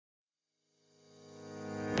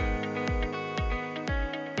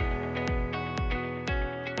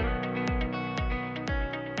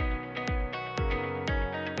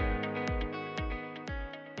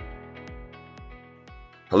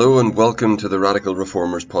Hello and welcome to the Radical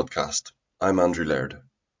Reformers podcast. I'm Andrew Laird.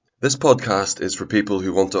 This podcast is for people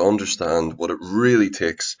who want to understand what it really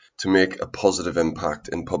takes to make a positive impact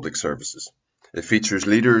in public services. It features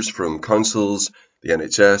leaders from councils, the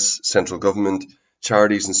NHS, central government,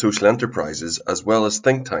 charities and social enterprises, as well as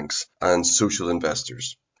think tanks and social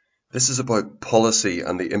investors. This is about policy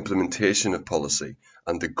and the implementation of policy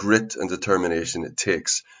and the grit and determination it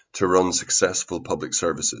takes to run successful public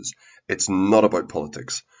services. It's not about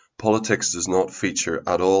politics. Politics does not feature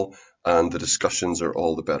at all, and the discussions are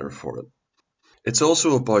all the better for it. It's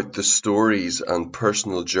also about the stories and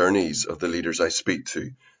personal journeys of the leaders I speak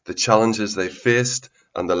to, the challenges they've faced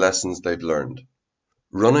and the lessons they've learned.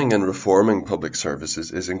 Running and reforming public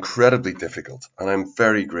services is incredibly difficult, and I'm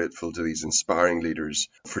very grateful to these inspiring leaders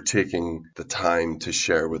for taking the time to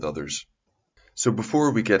share with others. So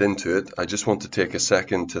before we get into it, I just want to take a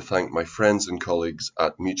second to thank my friends and colleagues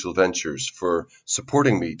at Mutual Ventures for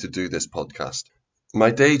supporting me to do this podcast.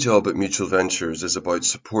 My day job at Mutual Ventures is about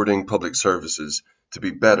supporting public services to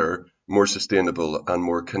be better, more sustainable, and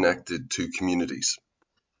more connected to communities.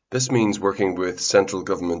 This means working with central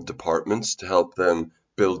government departments to help them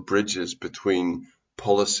build bridges between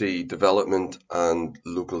policy development and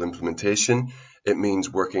local implementation. It means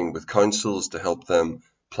working with councils to help them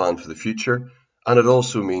plan for the future. And it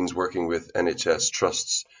also means working with NHS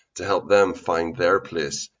trusts to help them find their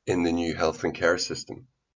place in the new health and care system.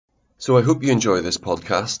 So I hope you enjoy this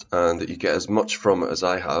podcast and that you get as much from it as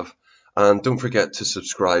I have. And don't forget to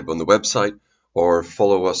subscribe on the website or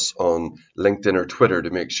follow us on LinkedIn or Twitter to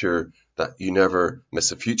make sure that you never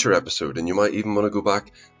miss a future episode, and you might even want to go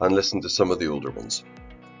back and listen to some of the older ones.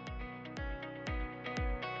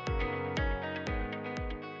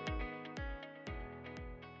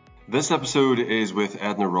 This episode is with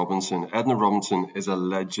Edna Robinson. Edna Robinson is a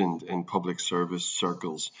legend in public service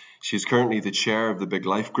circles. She's currently the chair of the Big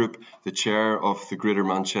Life Group, the chair of the Greater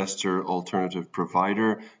Manchester Alternative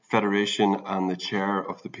Provider Federation, and the chair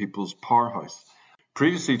of the People's Powerhouse.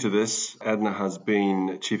 Previously to this, Edna has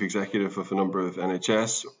been chief executive of a number of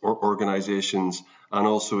NHS organisations and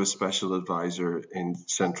also a special advisor in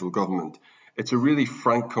central government. It's a really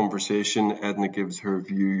frank conversation. Edna gives her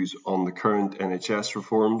views on the current NHS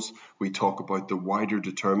reforms. We talk about the wider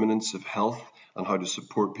determinants of health and how to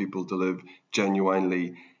support people to live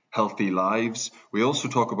genuinely healthy lives. We also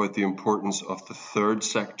talk about the importance of the third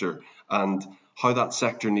sector and how that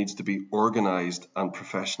sector needs to be organised and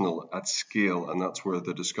professional at scale, and that's where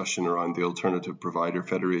the discussion around the Alternative Provider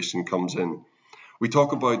Federation comes in. We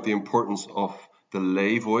talk about the importance of the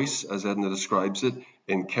lay voice, as Edna describes it,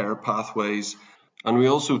 in care pathways, and we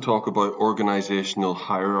also talk about organisational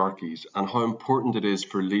hierarchies and how important it is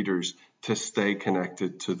for leaders to stay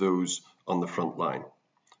connected to those on the front line.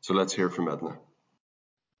 So let's hear from Edna.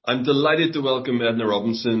 I'm delighted to welcome Edna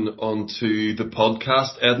Robinson onto the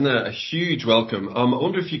podcast. Edna, a huge welcome. I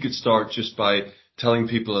wonder if you could start just by telling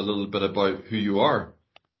people a little bit about who you are.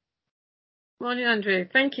 Morning, Andrew.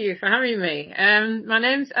 Thank you for having me. My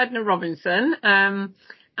name's Edna Robinson.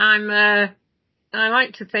 I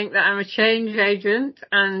like to think that I'm a change agent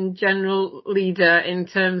and general leader in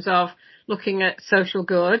terms of looking at social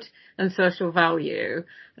good and social value,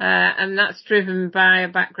 and that's driven by a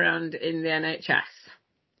background in the NHS.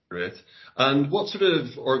 Great. And what sort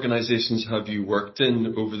of organisations have you worked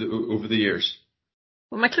in over the years?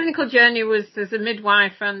 Well, my clinical journey was as a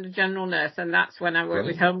midwife and a general nurse, and that's when I worked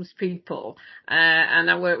with homeless people,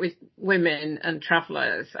 and I worked with women and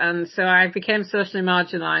travellers. And so I became socially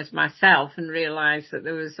marginalised myself and realised that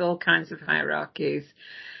there was all kinds of hierarchies.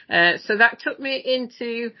 So that took me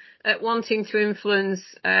into wanting to influence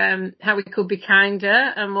how we could be kinder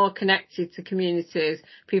and more connected to communities,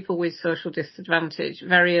 people with social disadvantage,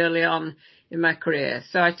 very early on in my career.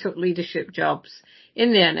 So I took leadership jobs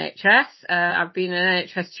in the NHS. I've been an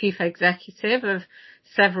NHS chief executive of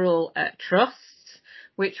several trusts,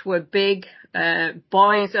 which were big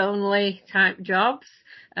boys only type jobs.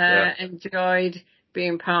 Enjoyed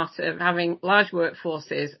being part of having large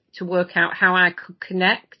workforces to work out how I could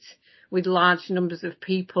connect with large numbers of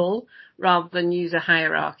people rather than use a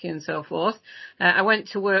hierarchy and so forth. I went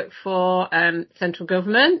to work for central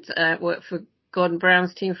government, worked for Gordon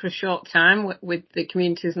Brown's team for a short time with the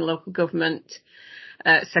Communities and Local Government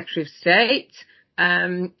Secretary of State.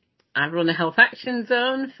 I run a health action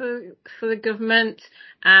zone for the government,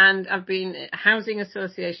 and I've been housing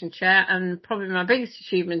association chair, and probably my biggest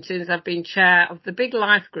achievement is I've been chair of the Big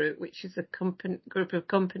Life Group, which is a group of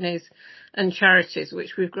companies and charities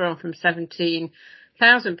which we've grown from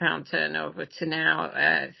 £17,000 turnover to now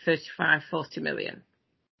 35-40 million.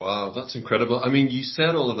 Wow, that's incredible. I mean, you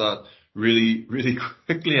said all of that really, really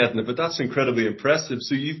quickly, Edna, but that's incredibly impressive.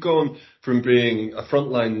 So you've gone from being a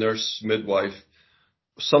frontline nurse midwife,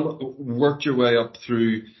 worked your way up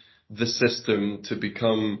through the system to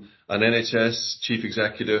become an NHS chief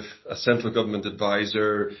executive, a central government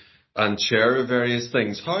advisor, and chair of various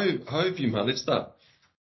things. How have you managed that?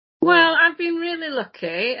 Well, I've been really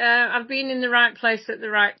lucky. I've been in the right place at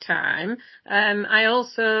the right time. I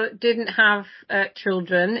also didn't have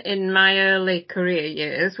children in my early career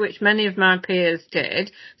years, which many of my peers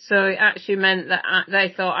did. So it actually meant that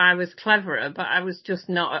they thought I was cleverer, but I was just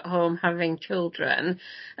not at home having children.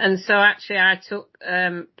 And so actually I took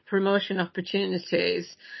promotion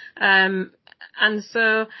opportunities. And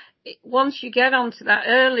so once you get onto that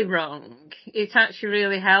early rung, it actually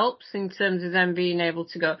really helps in terms of them being able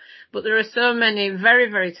to go. But there are so many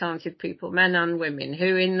very, very talented people, men and women,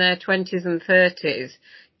 who in their 20s and 30s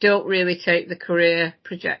don't really take the career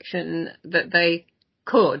projection that they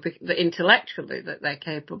could, intellectually, that they're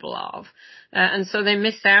capable of. And so they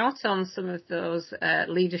miss out on some of those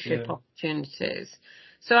leadership opportunities.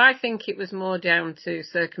 So I think it was more down to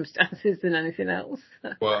circumstances than anything else.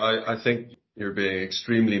 Well, I think you're being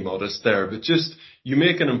extremely modest there, but just you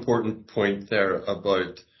make an important point there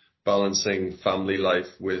about balancing family life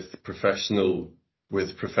with professional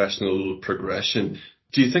progression.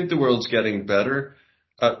 Do you think the world's getting better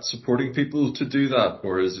at supporting people to do that,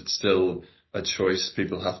 or is it still a choice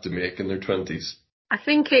people have to make in their 20s? I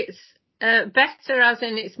think it's better as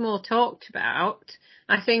in it's more talked about.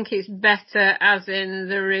 I think it's better as in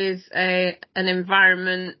there is an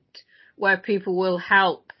environment where people will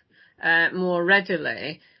help more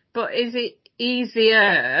readily. But is it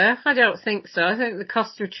easier? I don't think so. I think the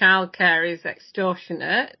cost of childcare is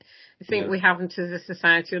extortionate. I think we haven't as a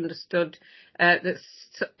society understood that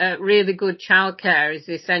really good childcare is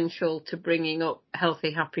essential to bringing up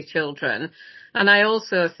healthy, happy children. And I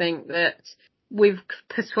also think that we've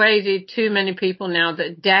persuaded too many people now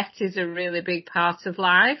that debt is a really big part of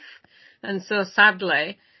life. And so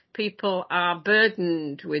sadly, people are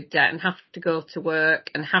burdened with debt and have to go to work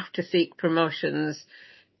and have to seek promotions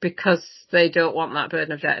because they don't want that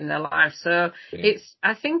burden of debt in their life. So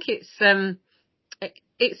I think it's a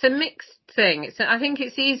mixed thing. I think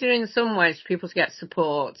it's easier in some ways for people to get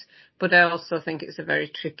support, but I also think it's a very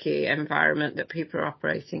tricky environment that people are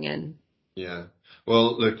operating in. Yeah.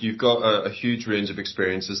 Well, look, you've got a huge range of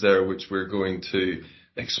experiences there, which we're going to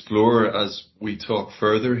explore as we talk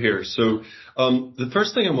further here. So, the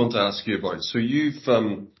first thing I want to ask you about, so you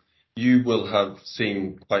will have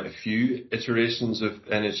seen quite a few iterations of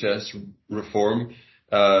NHS reform,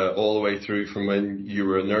 all the way through from when you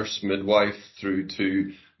were a nurse midwife through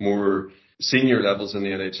to more senior levels in the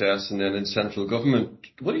NHS and then in central government.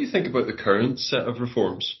 What do you think about the current set of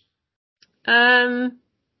reforms?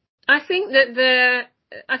 I think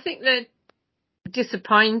they're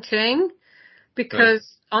disappointing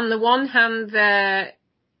because on the one hand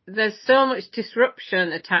there's so much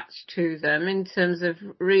disruption attached to them in terms of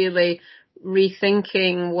really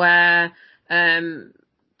rethinking where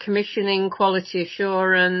commissioning, quality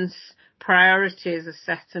assurance, priorities are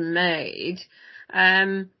set and made.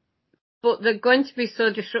 But they're going to be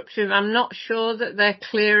so disruptive. I'm not sure that they're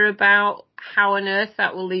clear about how on earth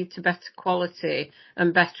that will lead to better quality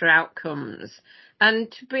and better outcomes.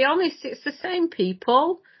 And to be honest, it's the same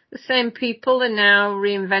people. The same people are now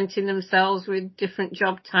reinventing themselves with different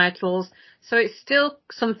job titles. So it's still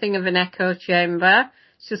something of an echo chamber.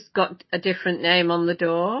 It's just got a different name on the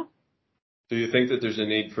door. Do you think that there's a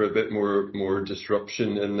need for a bit more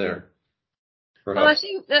disruption in there? Perhaps?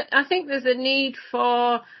 Well, I think there's a need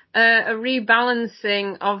for a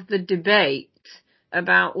rebalancing of the debate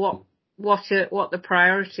about what the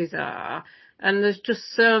priorities are. And there's just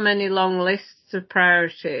so many long lists of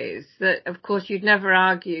priorities that, of course, you'd never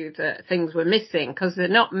argue that things were missing, because they're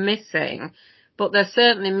not missing, but they're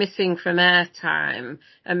certainly missing from airtime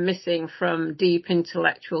and missing from deep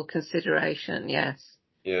intellectual consideration, yes.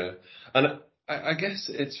 Yeah. And I guess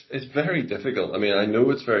it's very difficult. I mean, I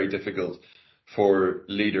know it's very difficult for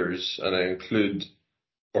leaders, and I include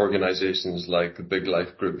organizations like the Big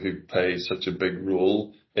Life Group, who play such a big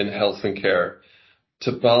role in health and care,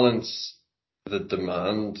 to balance the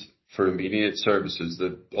demand for immediate services,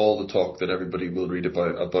 that all the talk that everybody will read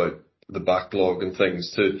about the backlog and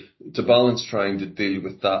things, to balance trying to deal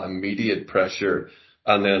with that immediate pressure,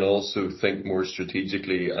 and then also think more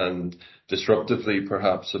strategically and disruptively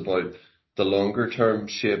perhaps about the longer term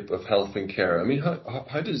shape of health and care. I mean,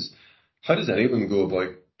 how does anyone go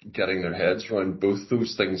about getting their heads around both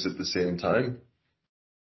those things at the same time?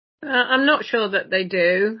 I'm not sure that they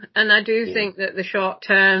do. And I do think that the short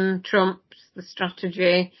term trumps the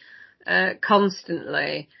strategy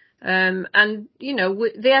constantly. And,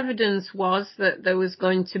 the evidence was that there was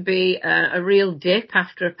going to be a real dip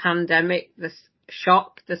after a pandemic, the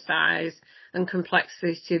shock, the size and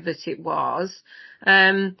complexity that it was.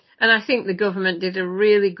 And I think the government did a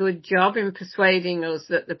really good job in persuading us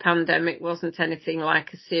that the pandemic wasn't anything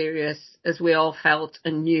like as serious as we all felt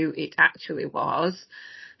and knew it actually was.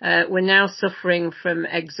 We're now suffering from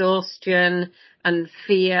exhaustion and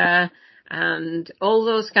fear and all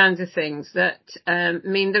those kinds of things that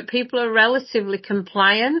mean that people are relatively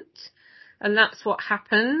compliant. And that's what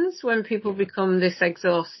happens when people become this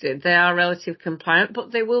exhausted. They are relatively compliant,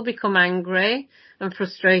 but they will become angry and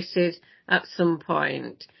frustrated at some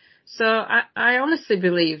point. So I honestly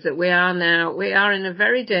believe that we are in a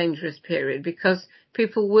very dangerous period because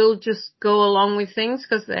people will just go along with things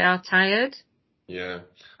because they are tired. Yeah.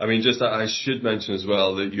 I mean, I should mention as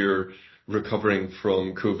well that you're recovering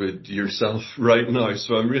from COVID yourself right now.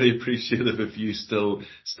 So I'm really appreciative of you still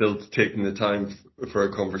taking the time for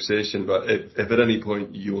a conversation. But if at any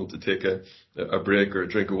point you want to take a break or a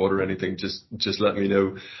drink of water or anything, just let me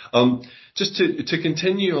know. Just to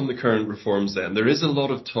continue on the current reforms then, there is a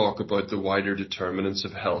lot of talk about the wider determinants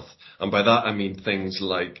of health. And by that, I mean things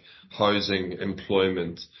like housing,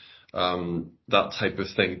 employment, that type of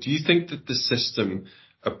thing. Do you think that the system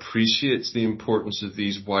appreciates the importance of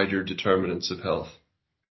these wider determinants of health?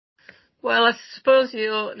 Well, I suppose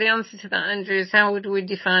the answer to that, Andrew, is how would we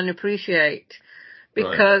define appreciate?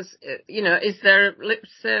 Because, is there lip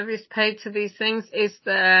service paid to these things? Is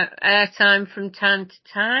there airtime from time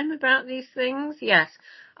to time about these things? Yes.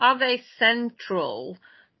 Are they central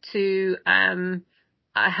to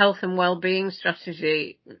a health and well-being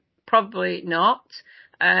strategy? Probably not.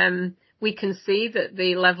 We can see that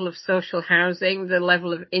the level of social housing, the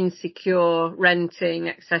level of insecure renting,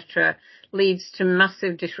 etc., leads to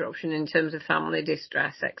massive disruption in terms of family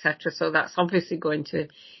distress, etc. So that's obviously going to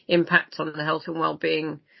impact on the health and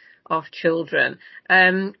well-being of children.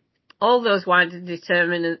 All those wider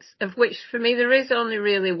determinants, of which for me there is only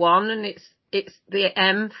really one, and it's the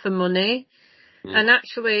M for money. And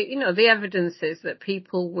actually, the evidence is that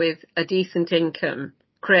people with a decent income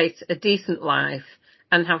create a decent life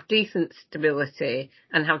and have decent stability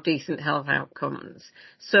and have decent health outcomes.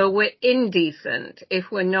 So we're indecent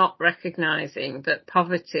if we're not recognising that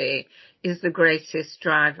poverty is the greatest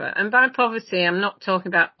driver. And by poverty, I'm not talking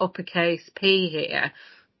about uppercase P here.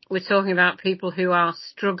 We're talking about people who are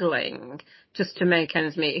struggling just to make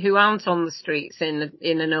ends meet, who aren't on the streets in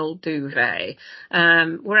an old duvet.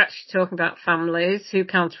 We're actually talking about families who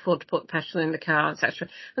can't afford to put petrol in the car, etc.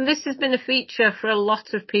 And this has been a feature for a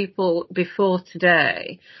lot of people before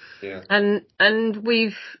today. Yeah. And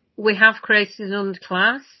we have created an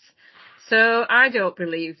underclass. So I don't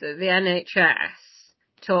believe that the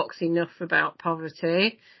NHS talks enough about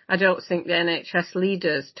poverty. I don't think the NHS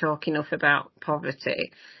leaders talk enough about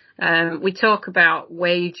poverty. We talk about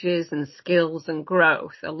wages and skills and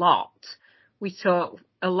growth a lot. We talk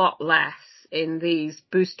a lot less in these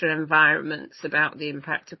booster environments about the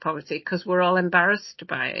impact of poverty because we're all embarrassed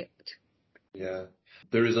by it. Yeah.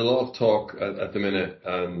 There is a lot of talk at the minute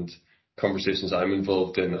and conversations I'm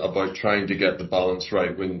involved in about trying to get the balance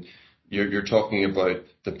right when you're talking about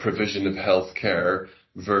the provision of healthcare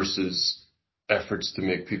versus efforts to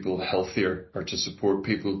make people healthier or to support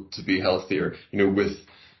people to be healthier. With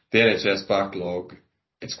the NHS backlog,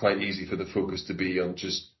 it's quite easy for the focus to be on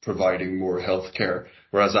just providing more healthcare,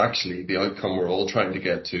 whereas actually the outcome we're all trying to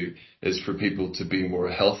get to is for people to be more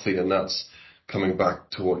healthy, and that's coming back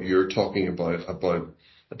to what you're talking about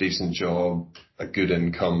a decent job, a good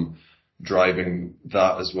income, driving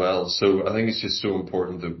that as well. So I think it's just so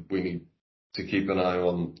important that we need to keep an eye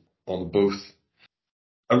on both.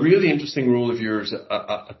 A really interesting role of yours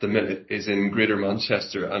at the minute is in Greater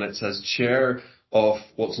Manchester, and it's as chair of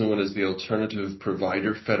what's known as the Alternative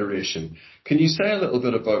Provider Federation. Can you say a little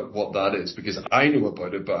bit about what that is? Because I know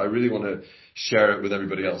about it, but I really want to share it with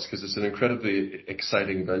everybody else because it's an incredibly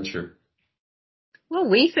exciting venture. Well,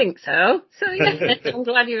 we think so. So yeah, I'm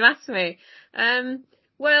glad you've asked me.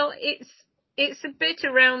 Well, it's a bit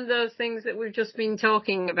around those things that we've just been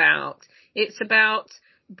talking about. It's about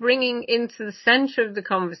bringing into the centre of the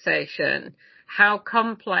conversation how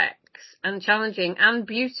complex and challenging and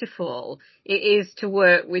beautiful it is to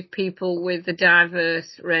work with people with a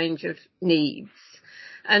diverse range of needs.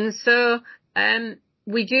 And so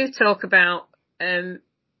we do talk about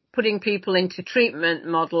putting people into treatment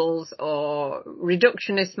models or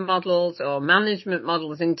reductionist models or management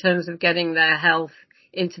models in terms of getting their health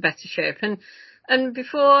into better shape. And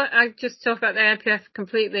before I just talk about the IPF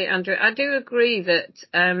completely, Andrew, I do agree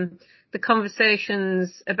that the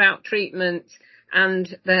conversations about treatment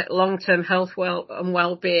and the long-term health and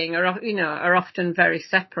well-being are often very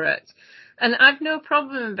separate. And I've no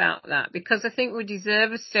problem about that, because I think we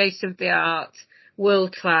deserve a state-of-the-art,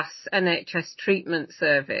 world-class NHS treatment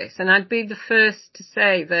service. And I'd be the first to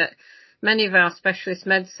say that many of our specialist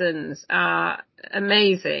medicines are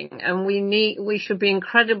amazing, and we should be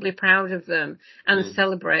incredibly proud of them and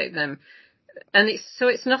celebrate them. And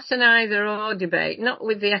it's not an either or debate, not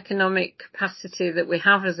with the economic capacity that we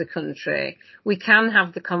have as a country. We can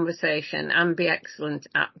have the conversation and be excellent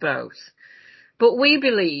at both. But we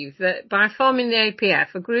believe that by forming the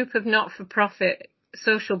APF, a group of not-for-profit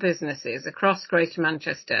social businesses across Greater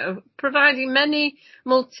Manchester, providing many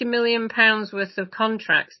multi-million pounds worth of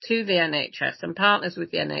contracts to the NHS and partners with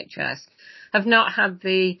the NHS, have not had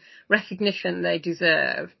the recognition they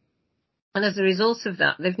deserve. And as a result of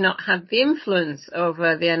that, they've not had the influence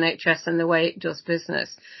over the NHS and the way it does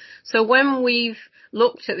business. So when we've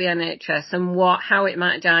looked at the NHS and how it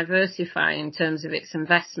might diversify in terms of its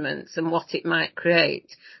investments and what it might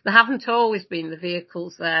create, there haven't always been the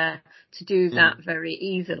vehicles there to do that very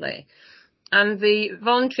easily. And the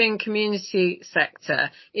voluntary and community sector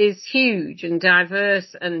is huge and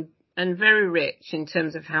diverse and very rich in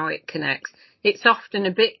terms of how it connects. It's often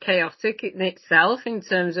a bit chaotic in itself in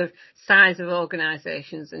terms of size of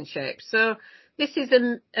organisations and shapes. So this is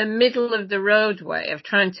a middle of the road way of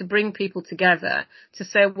trying to bring people together to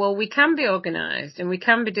say, well, we can be organised and we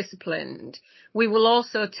can be disciplined. We will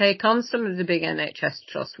also take on some of the big NHS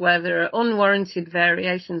trusts where there are unwarranted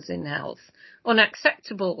variations in health,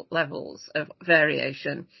 unacceptable levels of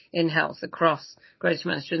variation in health across Greater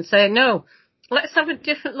Manchester, and say, no, let's have a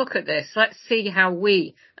different look at this. Let's see how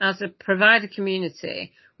we, as a provider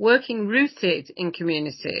community, working rooted in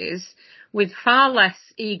communities with far less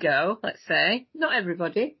ego, let's say, not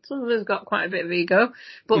everybody, some of us got quite a bit of ego,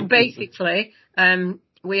 but basically,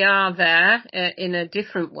 we are there in a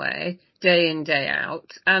different way, day in, day out,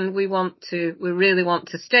 and we really want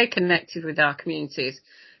to stay connected with our communities,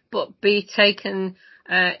 but be taken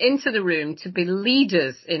into the room to be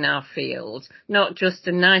leaders in our field, not just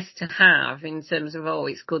a nice to have in terms of, oh,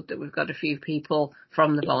 it's good that we've got a few people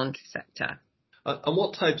from the voluntary sector. And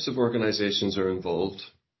what types of organisations are involved?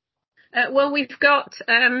 Well, we've got,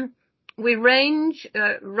 we range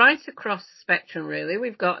right across the spectrum, really.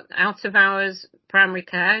 We've got out of hours primary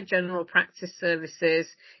care, general practice services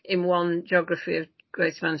in one geography of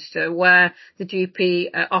Greater Manchester, where the GP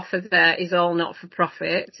offer there is all not for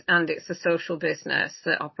profit and it's a social business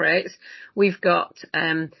that operates. We've got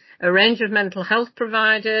a range of mental health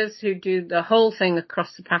providers who do the whole thing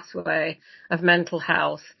across the pathway of mental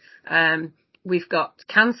health. We've got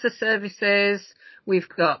cancer services. We've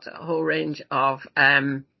got a whole range of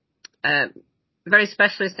very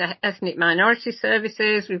specialist ethnic minority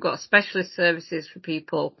services. We've got specialist services for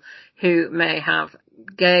people who may have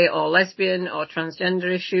gay or lesbian or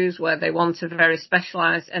transgender issues where they want a very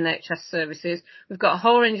specialised NHS services. We've got a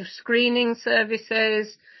whole range of screening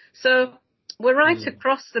services. So we're right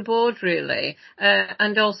across the board, really,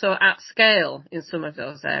 and also at scale in some of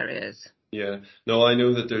those areas. Yeah, no, I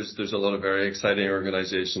know that there's a lot of very exciting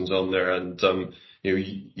organisations on there, and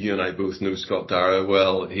you and I both know Scott Dara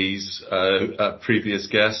well. He's a previous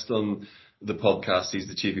guest on the podcast. He's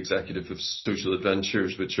the chief executive of Social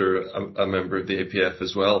Adventures, which are a member of the APF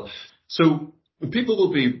as well. So people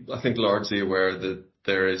will be, I think, largely aware that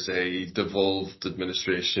there is a devolved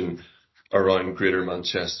administration around Greater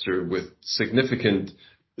Manchester with significant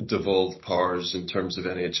devolved powers in terms of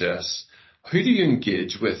NHS. Who do you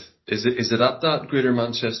engage with? Is it at that Greater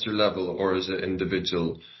Manchester level, or is it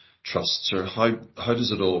individual trusts, or how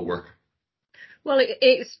does it all work? Well,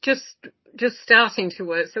 it's just starting to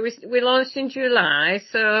work. So we launched in July.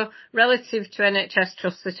 So relative to NHS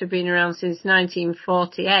trusts that have been around since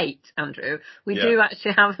 1948, Andrew, we do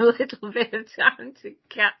actually have a little bit of time to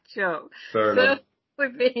catch up. Fair enough.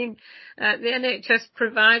 We've been, the NHS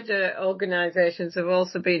provider organisations have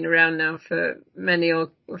also been around now for many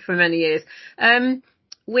years.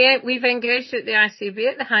 We've engaged at the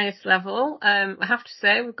ICB at the highest level. I have to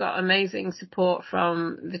say we've got amazing support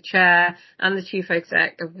from the chair and the chief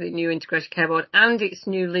exec of the new Integrated Care Board and its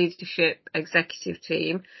new leadership executive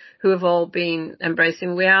team, who have all been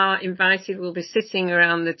embracing. We are invited. We'll be sitting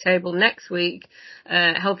around the table next week,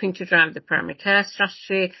 helping to drive the primary care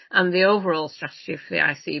strategy and the overall strategy for the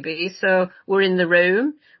ICB. So we're in the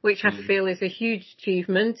room, which I feel is a huge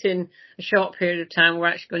achievement in a short period of time. We're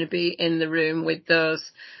actually going to be in the room with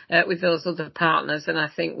those with those other partners, and I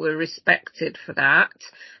think we're respected for that.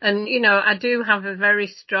 And, I do have a very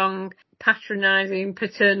strong patronising,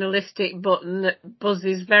 paternalistic button that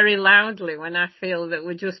buzzes very loudly when I feel that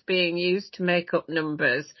we're just being used to make up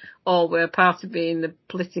numbers, or we're part of being the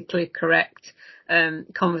politically correct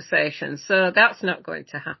conversation. So that's not going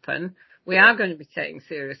to happen. We are going to be taken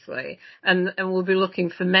seriously, and we'll be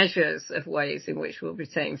looking for measures of ways in which we'll be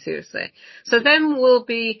taken seriously. So then we'll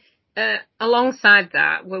be, alongside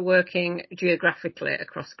that, we're working geographically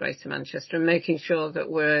across Greater Manchester and making sure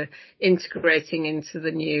that we're integrating into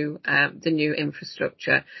the new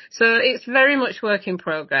infrastructure. So it's very much work in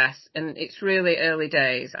progress, and it's really early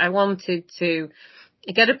days. I wanted to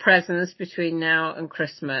get a presence between now and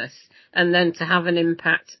Christmas, and then to have an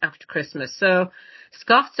impact after Christmas. So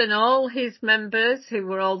Scott and all his members, who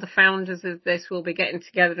were all the founders of this, will be getting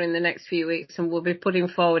together in the next few weeks, and we'll be putting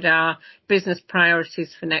forward our business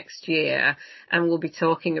priorities for next year, and we'll be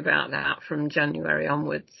talking about that from January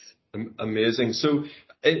onwards. Amazing. So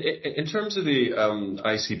in terms of the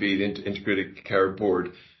ICB, the Integrated Care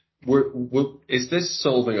Board, is this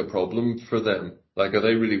solving a problem for them? Like, are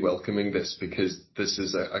they really welcoming this, because this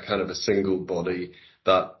is a kind of a single body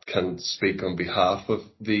that can speak on behalf of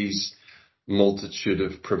these multitude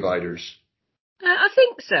of providers? I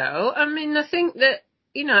think so. I mean, I think that,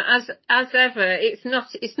 as ever, it's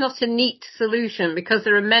not a neat solution, because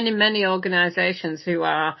there are many organisations who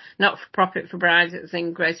are not-for-profit providers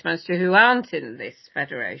in Greater Manchester who aren't in this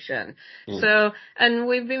federation. So, and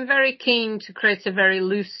we've been very keen to create a very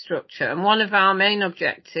loose structure. And one of our main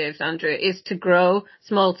objectives, Andrew, is to grow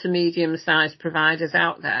small to medium-sized providers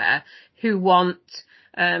out there who want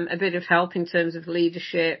a bit of help in terms of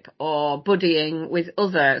leadership or buddying with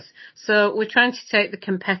others. So we're trying to take the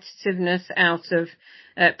competitiveness out of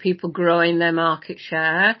people growing their market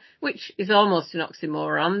share, which is almost an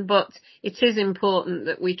oxymoron, but it is important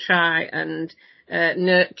that we try and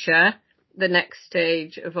nurture the next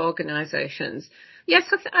stage of organisations. Yes,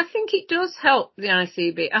 I think it does help the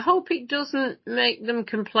ICB. I hope it doesn't make them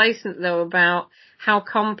complacent, though, about how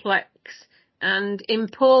complex and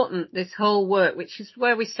important this whole work, which is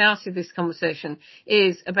where we started this conversation,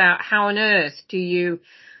 is about how on earth do you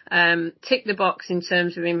tick the box in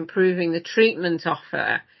terms of improving the treatment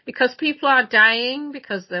offer, because people are dying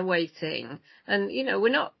because they're waiting. And,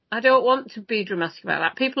 I don't want to be dramatic about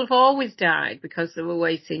that. People have always died because they were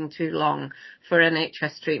waiting too long for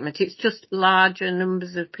NHS treatment. It's just larger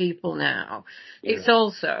numbers of people now. Yeah. It's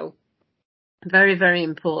also very, very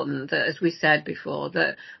important that, as we said before,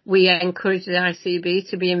 that we encourage the ICB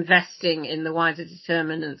to be investing in the wider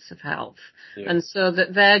determinants of health. Yeah. And so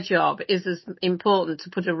that their job is as important to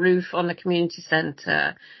put a roof on a community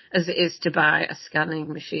centre as it is to buy a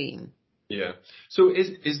scanning machine. Yeah. So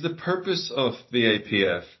is the purpose of the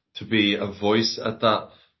APF to be a voice at that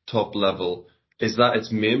top level? Is that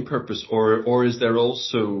its main purpose, or is there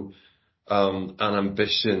also an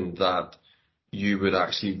ambition that you would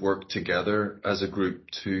actually work together as a group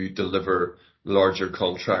to deliver larger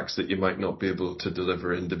contracts that you might not be able to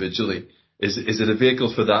deliver individually? Is it a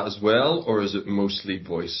vehicle for that as well, or is it mostly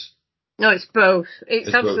voice? No, it's both.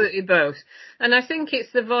 It's absolutely both. And I think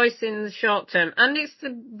it's the voice in the short term, and it's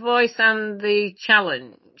the voice and the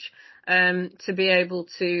challenge to be able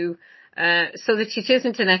to, so that it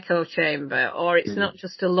isn't an echo chamber, or it's not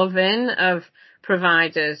just a love-in of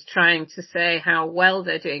providers trying to say how well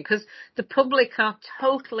they're doing, because the public are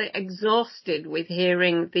totally exhausted with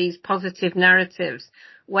hearing these positive narratives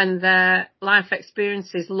when their life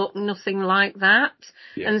experiences look nothing like that.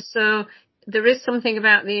 Yeah. And so there is something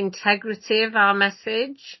about the integrity of our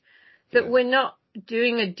message, that we're not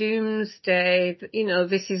doing a doomsday,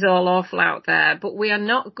 this is all awful out there, but we are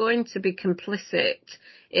not going to be complicit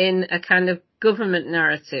in a kind of government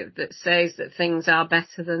narrative that says that things are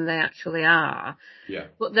better than they actually are. Yeah.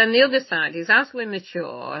 But then the other side is, as we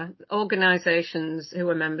mature, organisations who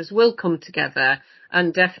are members will come together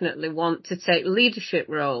and definitely want to take leadership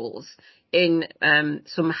roles in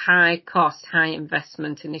some high cost, high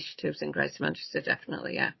investment initiatives in Greater Manchester,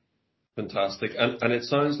 definitely, yeah. Fantastic. And it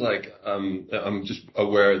sounds like, I'm just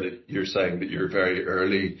aware that you're saying that you're very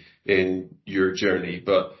early in your journey,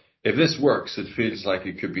 but if this works, it feels like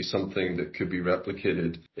it could be something that could be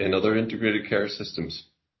replicated in other integrated care systems.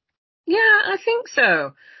 Yeah, I think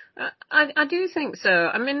so. I do think so.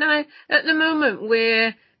 I mean, at the moment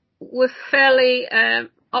we're fairly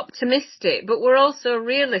optimistic, but we're also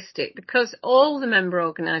realistic, because all the member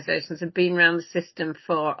organisations have been around the system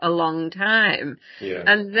for a long time. Yeah.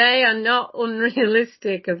 And they are not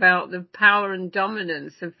unrealistic about the power and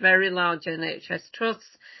dominance of very large NHS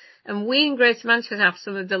trusts. And we in Greater Manchester have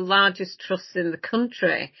some of the largest trusts in the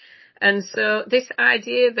country. And so this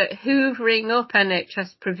idea that hoovering up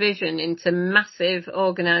NHS provision into massive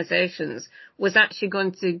organisations was actually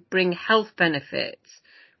going to bring health benefits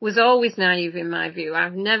was always naive in my view.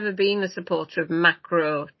 I've never been a supporter of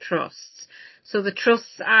macro trusts. So the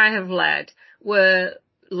trusts I have led were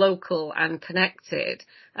local and connected.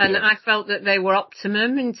 And I felt that they were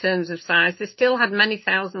optimum in terms of size. They still had many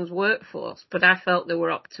thousands workforce, but I felt they were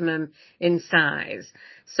optimum in size.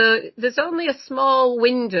 So there's only a small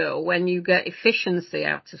window when you get efficiency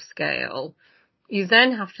out of scale. You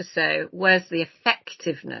then have to say, where's the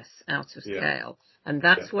effectiveness out of scale? And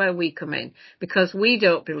that's where we come in, because we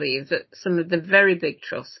don't believe that some of the very big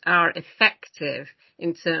trusts are effective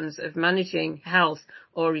in terms of managing health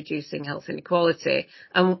or reducing health inequality.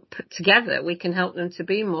 And together we can help them to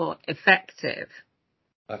be more effective.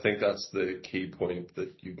 I think that's the key point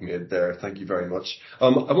that you've made there. Thank you very much. I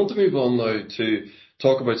want to move on now to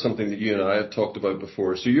talk about something that you and I have talked about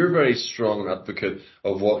before. So you're a very strong advocate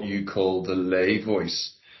of what you call the lay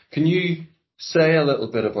voice. Can you say a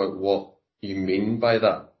little bit about what you mean by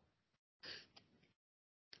that?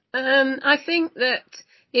 I think that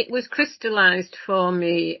it was crystallised for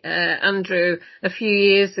me, Andrew, a few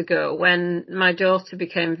years ago when my daughter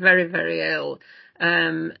became very, very ill,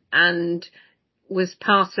 and was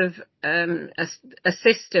part of a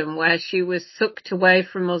system where she was sucked away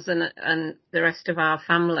from us and the rest of our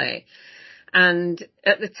family. And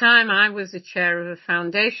at the time I was the chair of a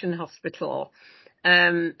foundation hospital,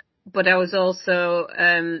 but I was also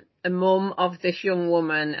a mum of this young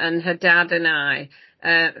woman, and her dad and I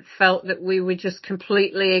felt that we were just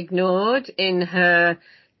completely ignored in her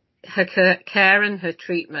care and her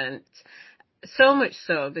treatment. So much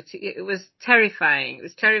so that it was terrifying. It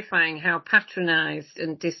was terrifying how patronised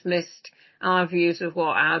and dismissed our views of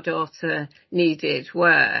what our daughter needed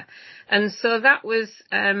were. And so that was,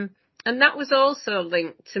 and that was also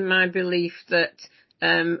linked to my belief that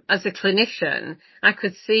as a clinician, I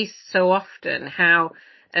could see so often how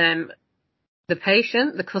the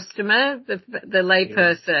patient, the customer, the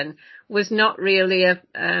layperson was not really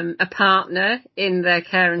a partner in their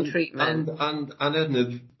care and treatment. And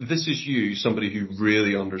Edna, this is you, somebody who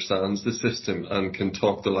really understands the system and can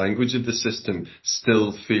talk the language of the system,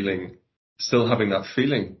 still having that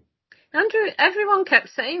feeling. Andrew, everyone kept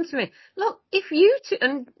saying to me, look, if you two,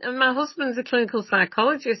 and my husband's a clinical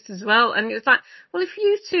psychologist as well, and it was like, well, if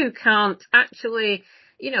you two can't actually,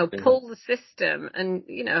 pull the system and,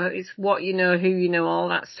 it's what you know, who you know, all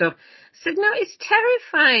that stuff. I said, no, it's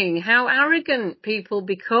terrifying how arrogant people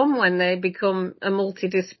become when they become a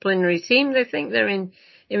multidisciplinary team. They think they're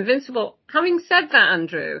invincible. Having said that,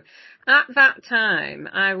 Andrew, at that time,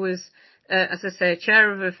 I was, as I say,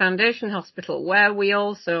 chair of a foundation hospital where we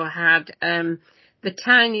also had the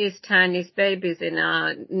tiniest babies in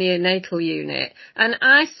our neonatal unit. And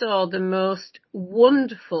I saw the most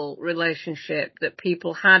wonderful relationship that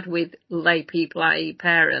people had with lay people, i.e.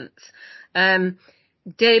 parents,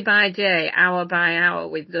 day by day, hour by hour,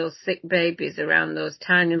 with those sick babies around those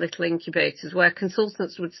tiny little incubators, where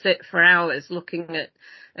consultants would sit for hours looking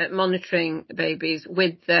at monitoring babies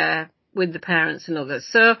with the parents and others.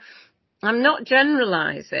 So I'm not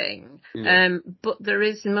generalising, but there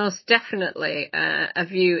is most definitely a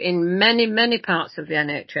view in many, many parts of the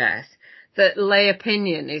NHS that lay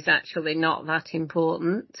opinion is actually not that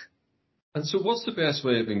important. And so what's the best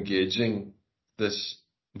way of engaging this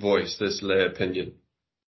voice, this lay opinion?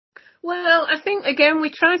 Well, I think, again, we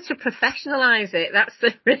try to professionalise it. That's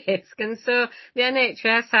the risk. And so the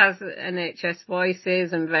NHS has NHS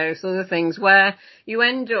Voices and various other things where you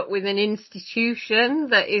end up with an institution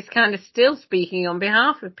that is kind of still speaking on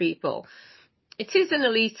behalf of people. It is an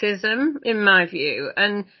elitism, in my view.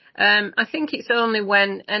 And I think it's only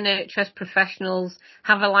when NHS professionals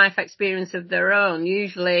have a life experience of their own,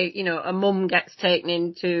 usually, a mum gets taken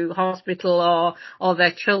into hospital or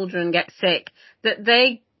their children get sick, that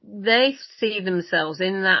they see themselves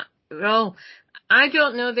in that role. I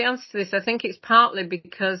don't know the answer to this. I think it's partly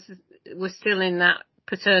because we're still in that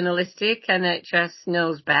paternalistic NHS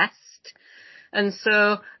knows best. And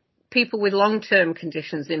so people with long-term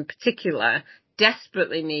conditions in particular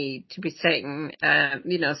desperately need to be taken,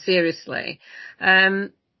 seriously. I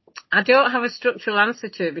don't have a structural answer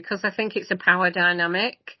to it because I think it's a power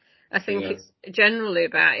dynamic. I think it's generally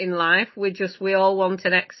about in life, we all want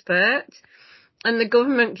an expert. And the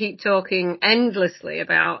government keep talking endlessly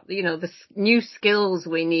about, the new skills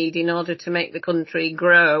we need in order to make the country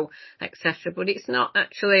grow, etc. But it's not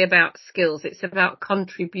actually about skills. It's about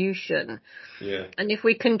contribution. Yeah. And if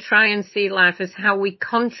we can try and see life as how we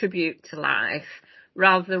contribute to life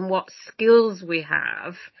rather than what skills we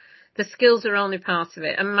have, the skills are only part of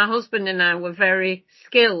it. And my husband and I were very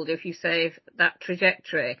skilled, if you say, that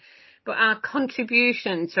trajectory. But our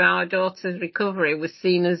contribution to our daughter's recovery was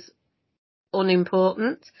seen as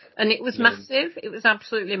unimportant. And it was massive. It was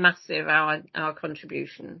absolutely massive, our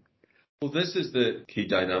contribution. Well, this is the key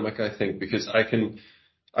dynamic, I think, because I can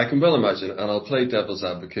well imagine, and I'll play devil's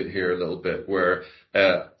advocate here a little bit, where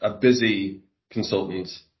a busy consultant,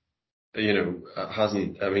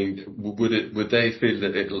 hasn't. I mean, would they feel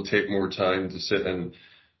that it'll take more time to sit and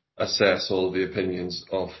assess all the opinions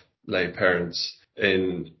of lay parents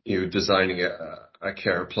in designing a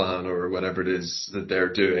care plan or whatever it is that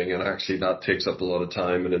they're doing, and actually that takes up a lot of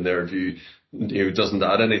time, and in their view, doesn't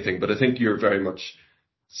add anything. But I think you're very much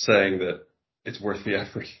saying that it's worth the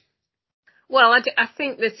effort. Well, I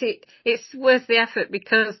think that it's worth the effort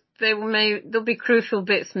because there'll be crucial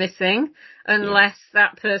bits missing unless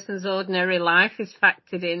that person's ordinary life is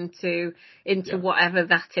factored into whatever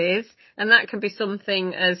that is. And that can be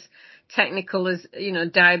something as technical as,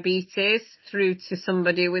 diabetes through to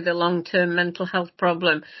somebody with a long-term mental health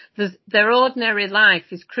problem. Their ordinary life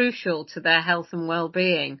is crucial to their health and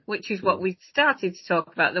well-being, which is what we started to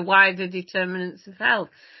talk about, the wider determinants of health.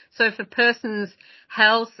 So if a person's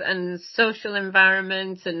health and social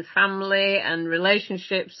environment and family and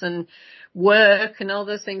relationships and work and all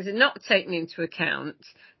those things are not taken into account,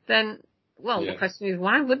 then, the question is,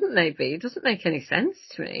 why wouldn't they be? It doesn't make any sense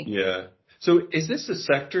to me. Yeah. So is this a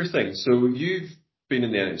sector thing? So you've been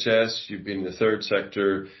in the NHS, you've been in the third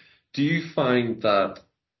sector. Do you find that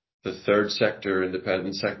the third sector,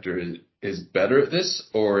 independent sector, is better at this,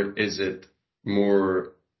 or is it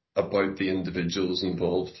more about the individuals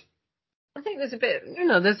involved? I think there's a bit,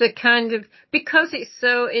 there's a kind of, because it's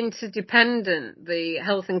so interdependent, the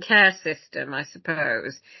health and care system, I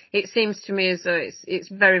suppose, it seems to me as though it's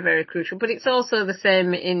very, very crucial. But it's also the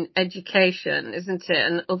same in education, isn't it,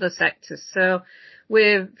 and other sectors. So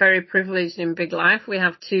we're very privileged in Big Life. We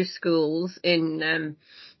have 2 schools,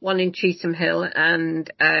 one in Cheetham Hill and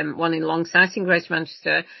one in Longsight in Greater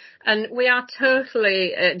Manchester. And we are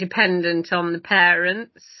totally dependent on the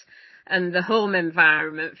parents and the home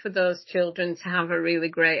environment for those children to have a really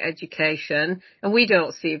great education. And we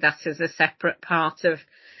don't see that as a separate part of,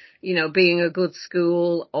 being a good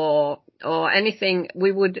school or anything.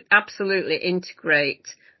 We would absolutely integrate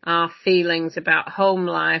our feelings about home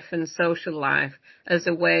life and social life as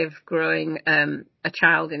a way of growing a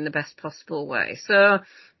child in the best possible way. So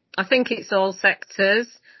I think it's all sectors.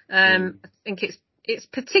 I think it's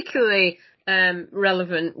particularly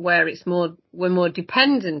relevant where we're more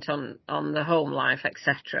dependent on the home life,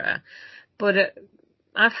 etc. But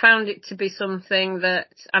I found it to be something that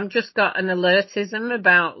I've just got an alertism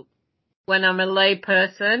about when I'm a lay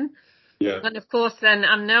person. Yeah. And of course then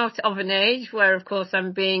I'm now of an age where of course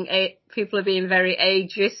people are being very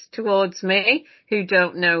ageist towards me who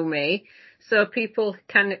don't know me. So people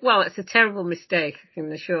it's a terrible mistake, I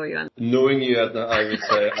can assure you. Knowing you, Edna, I would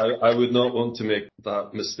say I would not want to make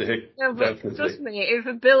that mistake. No, but definitely. trust me, if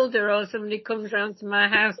a builder or somebody comes round to my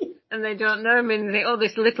house and they don't know me and they think,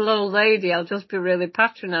 this little old lady, I'll just be really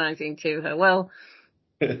patronising to her. Well,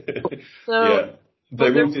 yeah. They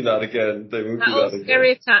won't do that again.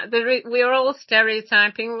 We are all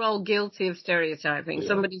stereotyping. We're all guilty of stereotyping. Yeah.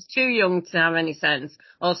 Somebody's too young to have any sense,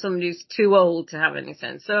 or somebody's too old to have any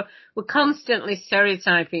sense. So we're constantly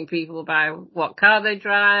stereotyping people by what car they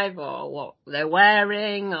drive, or what they're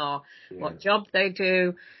wearing, or what job they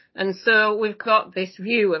do. And so we've got this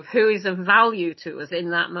view of who is of value to us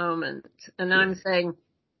in that moment. And I'm saying,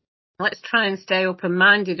 let's try and stay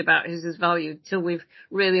open-minded about who's of value till we've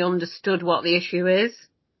really understood what the issue is.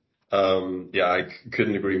 I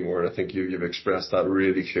couldn't agree more. I think you've expressed that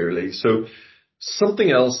really clearly. So something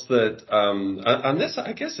else that, and this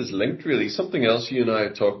I guess is linked really, something else you and I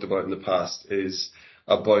have talked about in the past is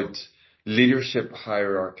about leadership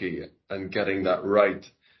hierarchy and getting that right.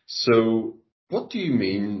 So what do you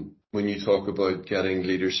mean when you talk about getting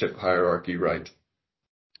leadership hierarchy right?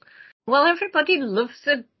 Well, everybody loves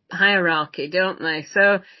a hierarchy, don't they?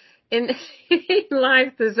 So in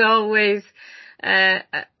life there's always a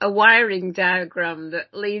wiring diagram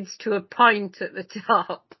that leads to a point at the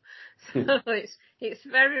top. So it's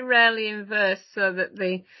very rarely inverse, so that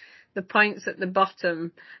the point's at the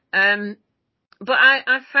bottom. But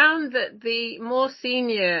I found that the more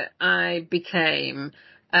senior I became,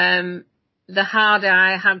 the harder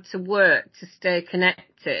I had to work to stay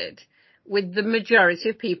connected with the majority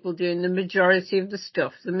of people doing the majority of the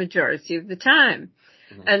stuff the majority of the time.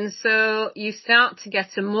 Mm-hmm. And so you start to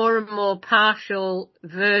get a more and more partial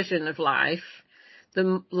version of life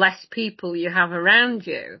the less people you have around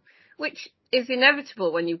you, which is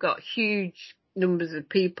inevitable when you've got huge numbers of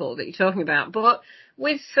people that you're talking about. But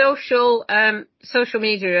with social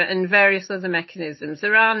media and various other mechanisms,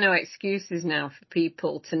 there are no excuses now for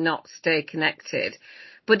people to not stay connected.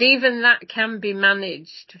 But even that can be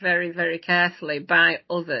managed very, very carefully by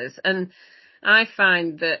others. And I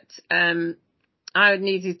find that I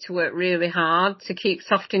needed to work really hard to keep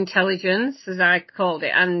soft intelligence, as I called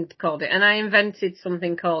it. And I invented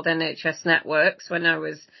something called NHS Networks when I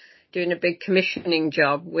was doing a big commissioning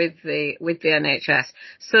job with the NHS,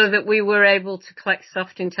 so that we were able to collect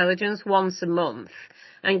soft intelligence once a month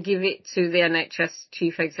and give it to the NHS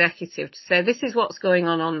chief executive to say, this is what's going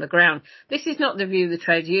on the ground. This is not the view of the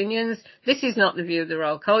trade unions. This is not the view of the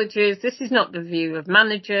Royal Colleges. This is not the view of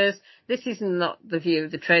managers. This is not the view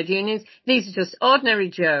of the trade unions. These are just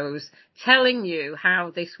ordinary Joes telling you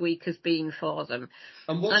how this week has been for them.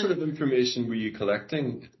 And what sort of information were you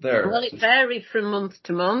collecting there? Well, it varied from month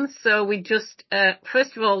to month. So we just,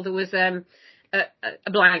 first of all, there was a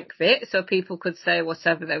blank bit, so people could say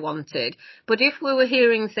whatever they wanted. But if we were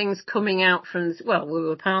hearing things coming out from, well, we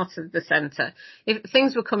were part of the centre. If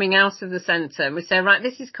things were coming out of the centre, and we say, right,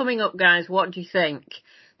 this is coming up, guys, what do you think?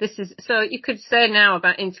 This is, so you could say now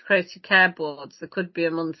about integrated care boards, there could be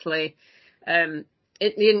a monthly,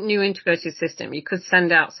 the new integrated system, you could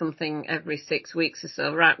send out something every 6 weeks or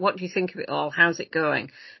so. Right, what do you think of it all? How's it going?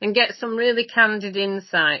 And get some really candid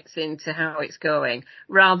insights into how it's going,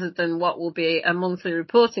 rather than what will be a monthly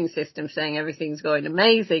reporting system saying everything's going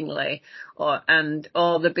amazingly, or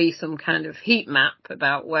there be some kind of heat map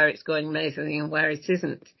about where it's going amazingly and where it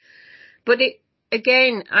isn't. But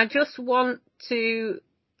again, I want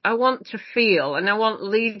to feel, and I want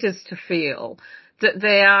leaders to feel, that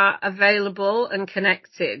they are available and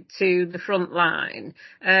connected to the front line.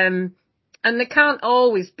 And they can't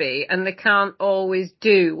always be, and they can't always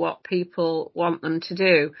do what people want them to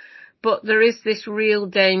do. But there is this real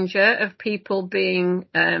danger of people becoming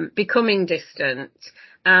distant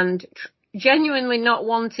and genuinely not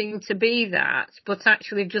wanting to be that, but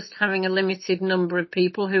actually just having a limited number of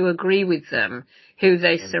people who agree with them, who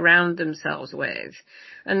they surround themselves with.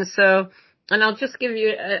 And I'll just give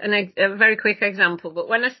you a very quick example. But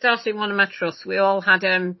when I started one of my trusts, we all had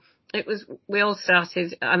we all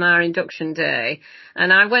started on our induction day,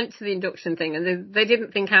 and I went to the induction thing, and they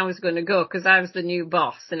didn't think I was going to go because I was the new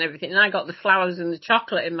boss and everything, and I got the flowers and the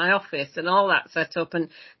chocolate in my office and all that set up, and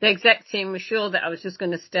the exec team was sure that I was just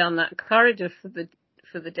going to stay on that corridor for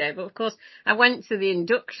the day. But of course, I went to the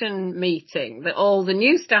induction meeting that all the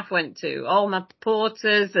new staff went to, all my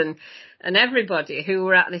porters and everybody who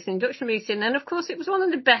were at this induction meeting. And of course, it was one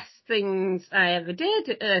of the best things I ever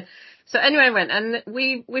did. So anyway, I went, and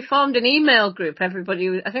we formed an email group.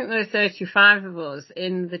 Everybody, I think there were 35 of us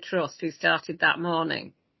in the trust who started that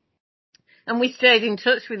morning. And we stayed in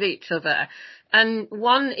touch with each other. And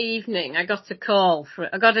one evening I got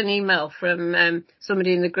an email from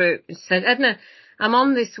somebody in the group who said, Edna, I'm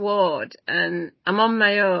on this ward and I'm on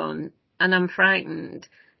my own and I'm frightened.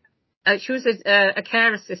 She was a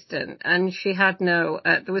care assistant, and she had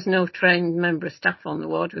there was no trained member of staff on the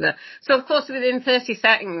ward with her. So of course within 30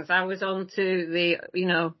 seconds I was on to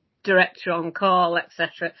the, director on call,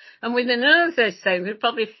 etc. And within another 30 seconds there were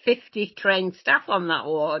probably 50 trained staff on that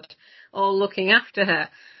ward, all looking after her.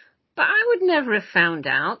 But I would never have found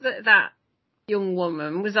out that young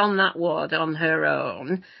woman was on that ward on her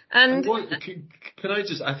own. And can I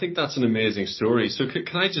just, I think that's an amazing story. So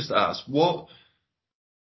can I just ask,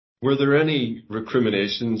 were there any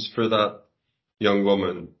recriminations for that young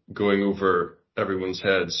woman going over everyone's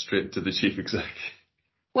heads straight to the chief exec?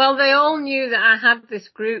 Well, they all knew that I had this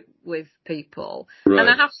group with people. Right. And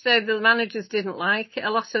I have to say the managers didn't like it.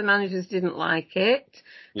 A lot of the managers didn't like it.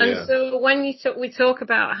 Yeah. And so when we talk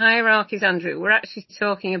about hierarchies, Andrew, we're actually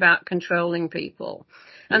talking about controlling people.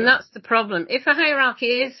 And that's the problem. If a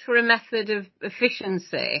hierarchy is for a method of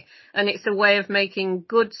efficiency and it's a way of making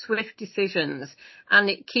good, swift decisions and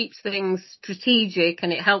it keeps things strategic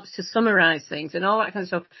and it helps to summarise things and all that kind of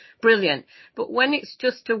stuff, brilliant. But when it's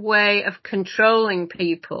just a way of controlling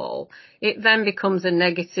people, it then becomes a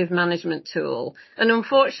negative management tool. And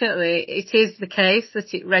unfortunately, it is the case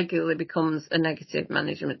that it regularly becomes a negative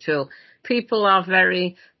management tool. People are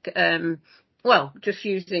very just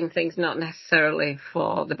using things not necessarily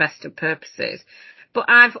for the best of purposes. But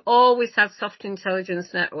I've always had soft intelligence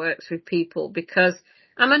networks with people because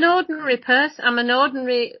I'm an ordinary person. I'm an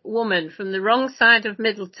ordinary woman from the wrong side of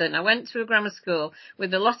Middleton. I went to a grammar school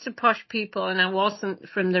with a lot of posh people and I wasn't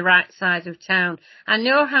from the right side of town. I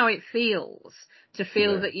know how it feels to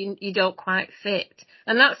feel that you don't quite fit.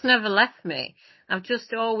 And that's never left me. I've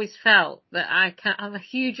just always felt that I have a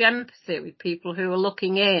huge empathy with people who are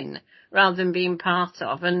looking in rather than being part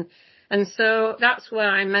of. And And so that's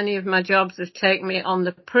why many of my jobs have taken me on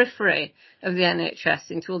the periphery of the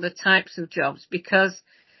NHS into other types of jobs, because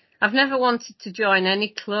I've never wanted to join any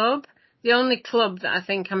club. The only club that I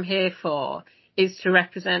think I'm here for is to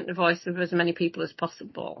represent the voice of as many people as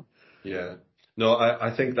possible. Yeah. No,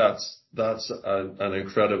 I think that's an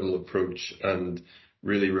incredible approach and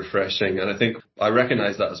really refreshing. And I think I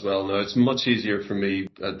recognize that as well. Now, it's much easier for me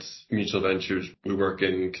at Mutual Ventures. We work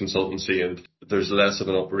in consultancy and there's less of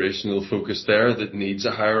an operational focus there that needs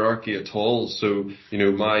a hierarchy at all. So,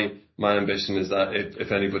 my ambition is that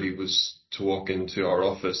if anybody was to walk into our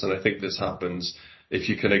office, and I think this happens, if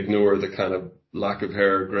you can ignore the kind of lack of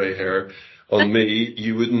hair, grey hair on me,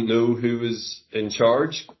 you wouldn't know who is in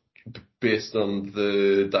charge based on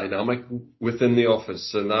the dynamic within the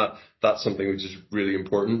office. And that's something which is really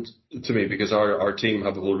important to me, because our team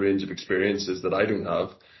have a whole range of experiences that I don't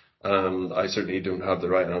have. And I certainly don't have the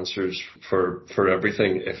right answers for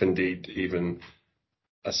everything, if indeed even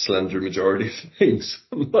a slender majority of things.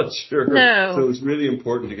 I'm not sure. No. So it's really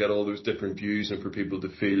important to get all those different views and for people to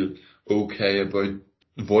feel okay about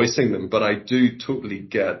voicing them. But I do totally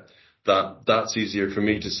get that's easier for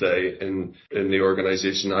me to say in the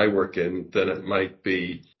organisation I work in than it might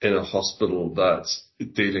be in a hospital that's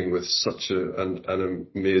dealing with such an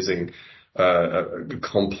amazing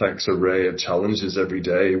complex array of challenges every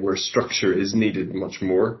day, where structure is needed much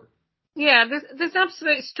more. Yeah, there's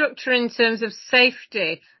absolute structure in terms of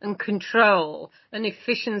safety and control and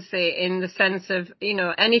efficiency, in the sense of,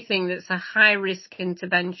 anything that's a high risk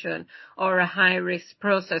intervention or a high risk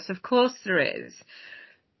process. Of course there is.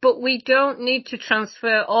 But we don't need to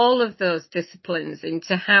transfer all of those disciplines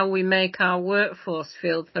into how we make our workforce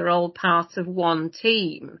feel they're all part of one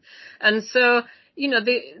team. And so,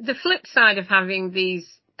 the flip side of having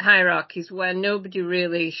these hierarchies where nobody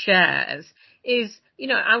really shares is,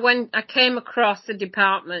 I came across a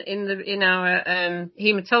department in our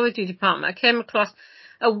haematology department. I came across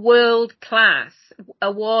a world-class,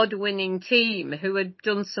 award-winning team who had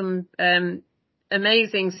done some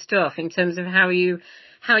amazing stuff in terms of how you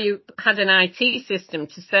had an IT system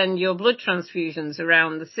to send your blood transfusions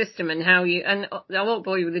around the system, and and I won't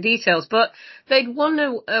bore you with the details, but they'd won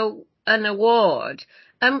an award.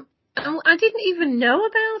 And I didn't even know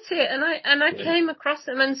about it, and I came across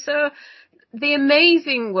them, and so the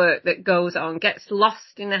amazing work that goes on gets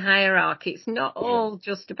lost in the hierarchy. It's not all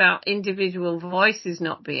just about individual voices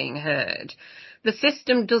not being heard. The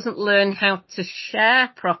system doesn't learn how to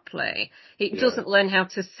share properly. It doesn't learn how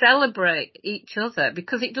to celebrate each other,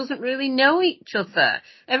 because it doesn't really know each other.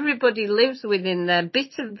 Everybody lives within their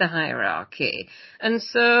bit of the hierarchy. And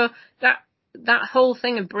so that whole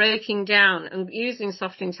thing of breaking down and using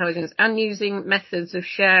soft intelligence and using methods of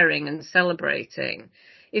sharing and celebrating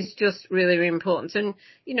is just really, really important. And,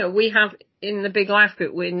 we have in the Big Life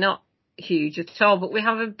Group, we're not huge at all, but we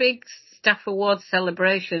have a big staff award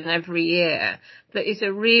celebration every year that is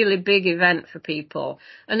a really big event for people.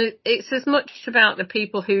 And it's as much about the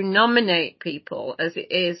people who nominate people as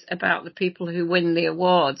it is about the people who win the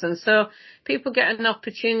awards. And so people get an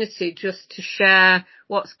opportunity just to share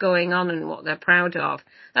what's going on and what they're proud of.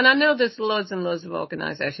 And I know there's loads and loads of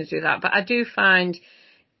organisations do that, but I do find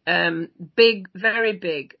big, very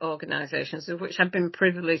big organisations, of which I've been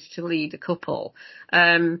privileged to lead a couple,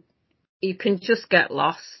 you can just get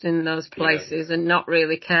lost in those places and not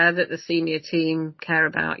really care that the senior team care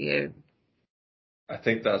about you. I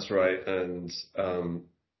think that's right. And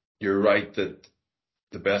you're right that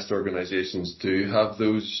the best organisations do have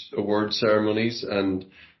those award ceremonies and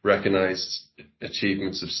recognise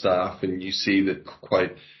achievements of staff, and you see that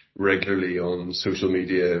quite regularly on social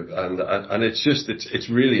media, and it's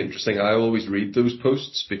really interesting. I always read those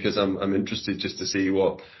posts because I'm interested just to see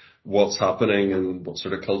what's happening and what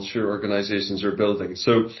sort of culture organisations are building.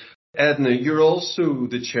 So, Edna, you're also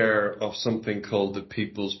the chair of something called the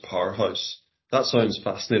People's Powerhouse. That sounds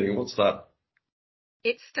fascinating. What's that?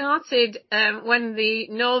 It started when the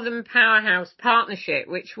Northern Powerhouse Partnership,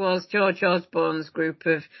 which was George Osborne's group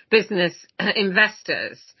of business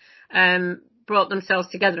investors, brought themselves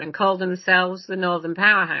together and called themselves the Northern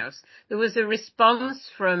Powerhouse. There was a response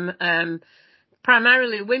from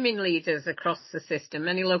primarily women leaders across the system,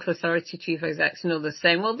 many local authority chief execs and others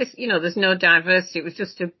saying, well, this, there's no diversity. It was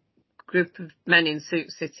just a group of men in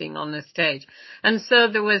suits sitting on the stage. And so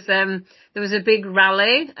there was a big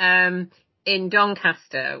rally in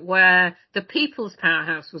Doncaster where the People's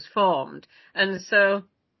Powerhouse was formed. And so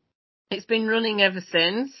it's been running ever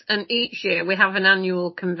since, and each year we have an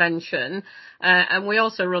annual convention, and we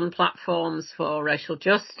also run platforms for racial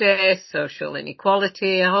justice, social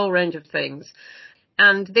inequality, a whole range of things.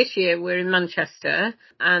 And this year we're in Manchester,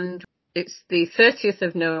 and it's the 30th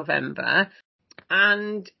of November,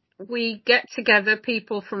 and we get together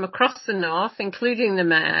people from across the north, including the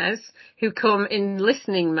mayors, who come in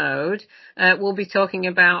listening mode. We'll be talking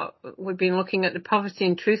about, we've been looking at the Poverty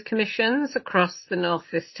and Truth Commissions across the north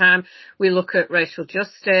this time. We look at racial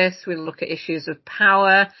justice, we look at issues of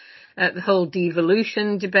power, the whole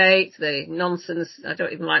devolution debate, the nonsense, I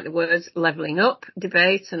don't even like the words, levelling up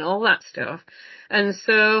debate and all that stuff. And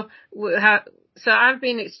so I've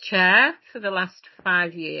been its chair for the last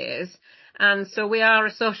 5 years. And so we are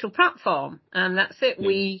a social platform, and that's it. Yeah.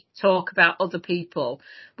 We talk about other people.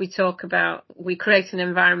 We create an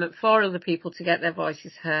environment for other people to get their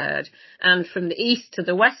voices heard. And from the east to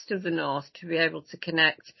the west of the north, to be able to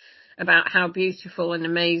connect about how beautiful and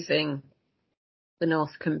amazing the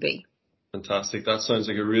north can be. Fantastic. That sounds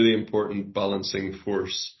like a really important balancing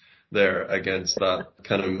force there against that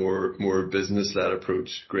kind of more business-led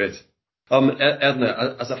approach. Great.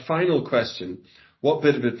 Edna, as a final question, what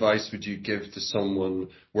bit of advice would you give to someone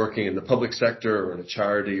working in the public sector or in a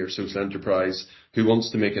charity or social enterprise who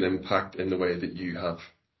wants to make an impact in the way that you have?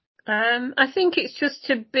 I think it's just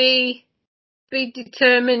to be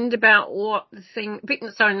determined about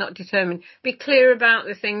be clear about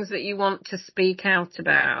the things that you want to speak out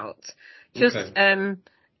about. Just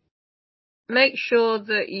make sure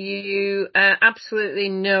that you absolutely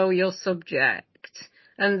know your subject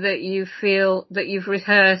and that you feel that you've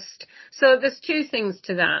rehearsed. So there's two things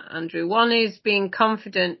to that, Andrew. One is being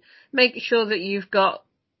confident, making sure that you've got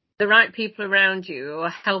the right people around you who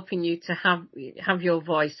are helping you to have your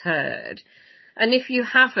voice heard. And if you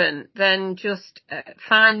haven't, then just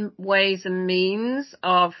find ways and means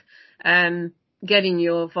of getting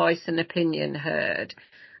your voice and opinion heard.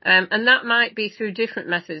 And that might be through different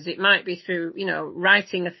methods. It might be through,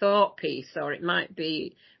 writing a thought piece, or it might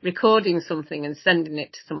be recording something and sending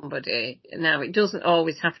it to somebody. Now, it doesn't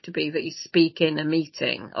always have to be that you speak in a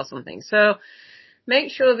meeting or something. So make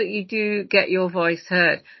sure that you do get your voice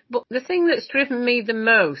heard. But the thing that's driven me the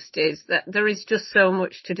most is that there is just so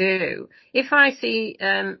much to do. If I see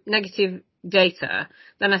negative data,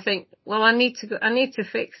 then I think, well, I need to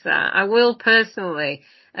fix that. I will personally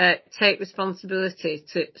take responsibility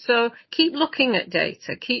so keep looking at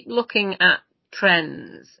data, keep looking at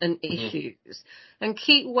trends and issues, and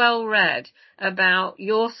keep well read about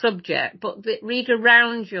your subject, but read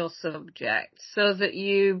around your subject so that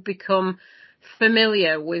you become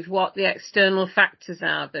familiar with what the external factors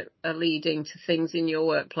are that are leading to things in your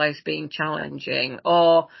workplace being challenging,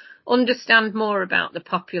 or understand more about the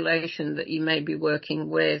population that you may be working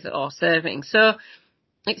with or serving. So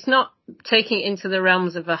it's not taking it into the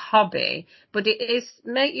realms of a hobby, but it is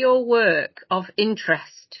make your work of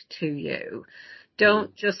interest to you.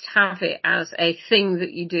 Don't just have it as a thing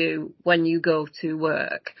that you do when you go to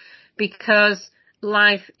work, because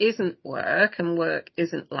life isn't work and work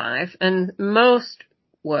isn't life, and most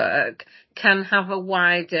work can have a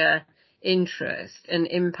wider interest and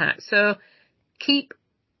impact. So keep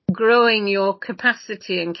growing your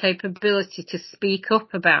capacity and capability to speak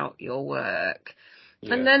up about your work.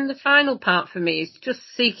 Yeah. And then the final part for me is just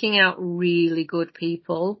seeking out really good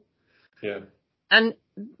people. Yeah. And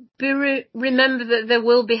remember that there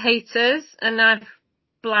will be haters, and I've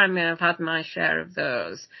had my share of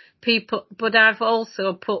those people, but I've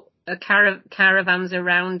also put caravans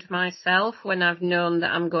around myself when I've known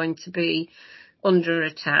that I'm going to be under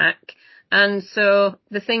attack. And so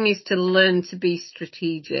the thing is to learn to be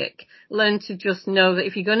strategic, learn to just know that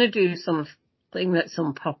if you're going to do something that's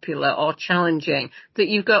unpopular or challenging, that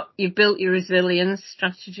you've built your resilience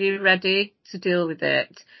strategy ready to deal with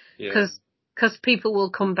it. Because people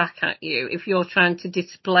will come back at you if you're trying to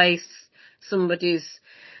displace somebody's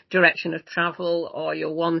direction of travel, or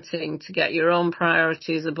you're wanting to get your own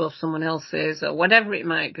priorities above someone else's, or whatever it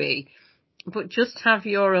might be. But just have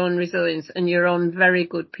your own resilience and your own very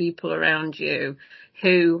good people around you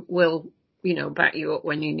who will, back you up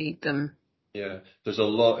when you need them. Yeah, there's a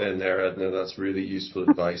lot in there, Edna. That's really useful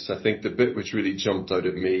advice. I think the bit which really jumped out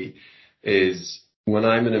at me is when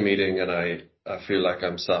I'm in a meeting and I feel like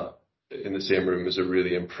I'm sat in the same room as a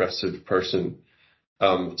really impressive person,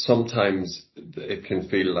 sometimes it can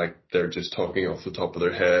feel like they're just talking off the top of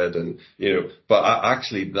their head, and but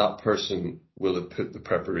actually that person will have put the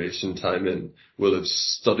preparation time in, will have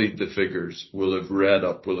studied the figures, will have read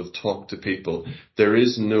up, will have talked to people. There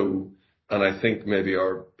is no, and I think maybe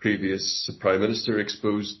our previous Prime Minister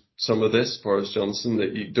exposed some of this, Boris Johnson,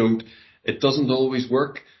 that it doesn't always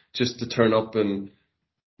work just to turn up and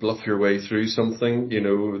bluff your way through something.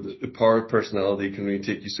 The power of personality can only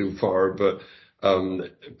take you so far, but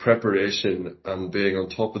preparation and being on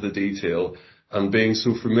top of the detail And being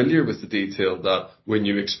so familiar with the detail that when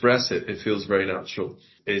you express it, it feels very natural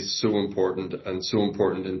is so important, and so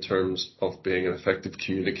important in terms of being an effective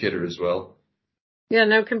communicator as well. Yeah,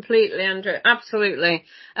 no, completely, Andrew. Absolutely.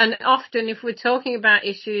 And often if we're talking about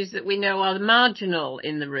issues that we know are marginal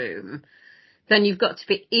in the room, then you've got to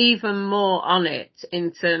be even more on it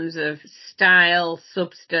in terms of style,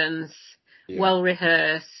 substance, well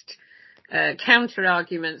rehearsed, counter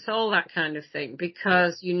arguments, all that kind of thing,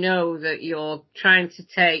 because you know that you're trying to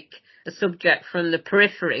take a subject from the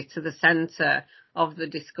periphery to the centre of the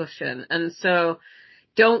discussion. And so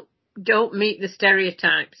don't meet the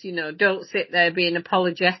stereotypes, don't sit there being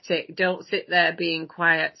apologetic, don't sit there being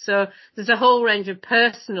quiet. So there's a whole range of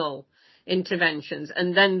personal interventions,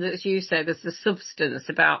 and then, as you say, there's the substance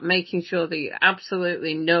about making sure that you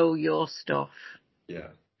absolutely know your stuff. Yeah.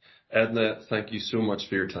 Edna, thank you so much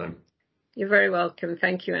for your time. You're very welcome.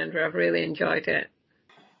 Thank you, Andrew. I've really enjoyed it.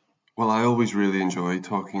 Well, I always really enjoy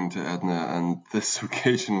talking to Edna, and this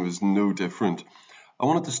occasion was no different. I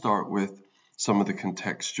wanted to start with some of the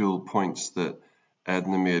contextual points that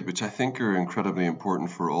Edna made, which I think are incredibly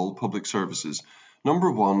important for all public services.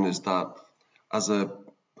 Number one is that as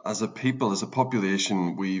a people, as a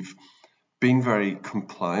population, we've been very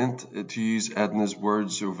compliant, to use Edna's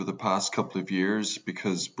words, over the past couple of years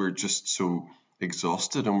because we're just so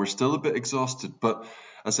exhausted, and we're still a bit exhausted. But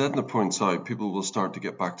as Edna points out, people will start to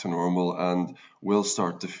get back to normal and will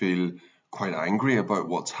start to feel quite angry about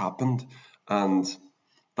what's happened. And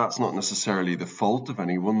that's not necessarily the fault of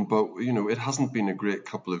anyone, but it hasn't been a great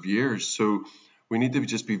couple of years. So we need to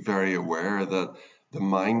just be very aware that the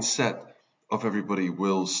mindset of everybody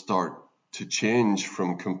will start to change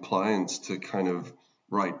from compliance to kind of,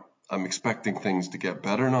 right, I'm expecting things to get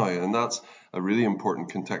better now. And that's a really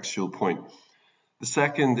important contextual point. The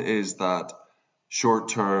second is that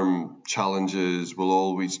short-term challenges will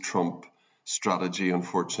always trump strategy,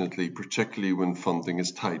 unfortunately, particularly when funding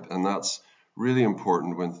is tight. And that's really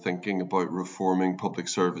important when thinking about reforming public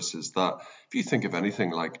services. That if you think of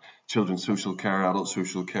anything like children's social care, adult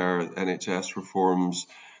social care, NHS reforms,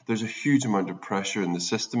 there's a huge amount of pressure in the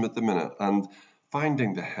system at the minute, and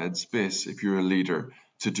finding the headspace, if you're a leader,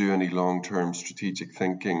 to do any long-term strategic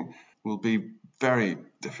thinking will be very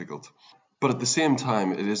difficult. But at the same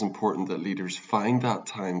time, it is important that leaders find that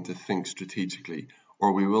time to think strategically,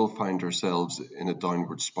 or we will find ourselves in a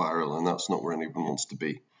downward spiral, and that's not where anyone wants to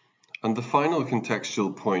be. And the final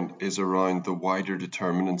contextual point is around the wider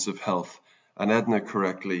determinants of health, and Edna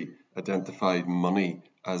correctly identified money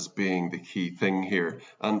as being the key thing here.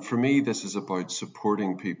 And for me, this is about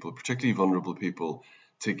supporting people, particularly vulnerable people,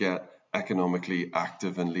 to get economically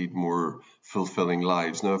active and lead more fulfilling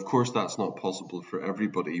lives. Now, of course, that's not possible for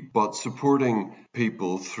everybody, but supporting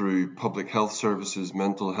people through public health services,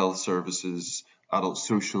 mental health services, adult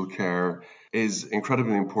social care is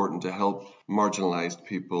incredibly important to help marginalised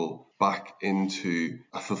people back into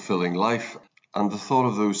a fulfilling life. And the thought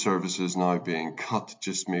of those services now being cut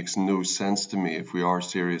just makes no sense to me if we are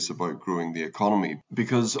serious about growing the economy,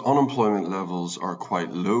 because unemployment levels are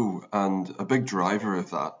quite low, and a big driver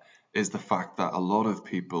of that is the fact that a lot of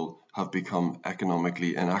people have become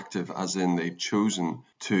economically inactive, as in they've chosen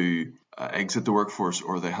to exit the workforce,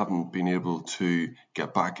 or they haven't been able to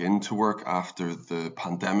get back into work after the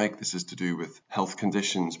pandemic. This is to do with health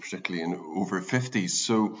conditions, particularly in over 50s.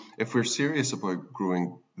 So if we're serious about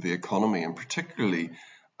growing the economy, and particularly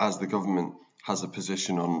as the government has a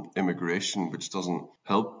position on immigration which doesn't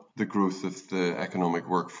help the growth of the economic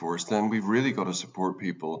workforce, then we've really got to support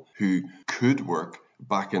people who could work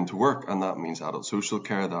back into work. And that means adult social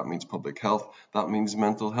care, that means public health, that means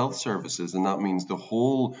mental health services, and that means the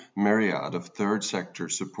whole myriad of third sector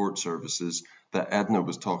support services that Edna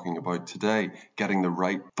was talking about today, getting the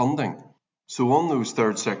right funding. So on those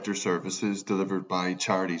third sector services delivered by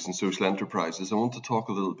charities and social enterprises, I want to talk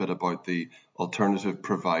a little bit about the Alternative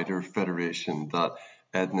Provider Federation that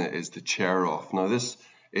Edna is the chair of. Now, this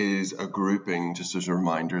is a grouping, just as a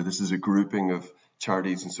reminder, this is a grouping of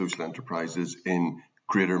charities and social enterprises in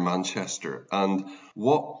Greater Manchester. And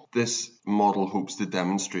what this model hopes to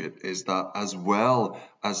demonstrate is that, as well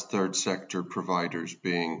as third sector providers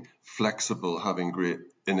being flexible, having great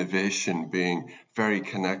innovation, being very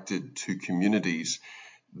connected to communities,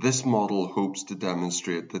 this model hopes to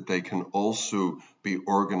demonstrate that they can also be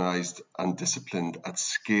organised and disciplined at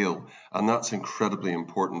scale. And that's incredibly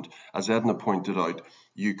important. As Edna pointed out,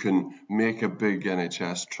 you can make a big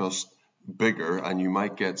NHS trust bigger and you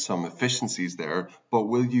might get some efficiencies there, but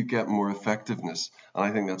will you get more effectiveness? And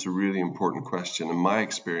I think that's a really important question. In my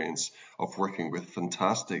experience of working with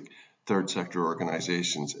fantastic third sector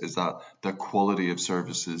organisations is that the quality of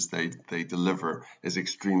services they deliver is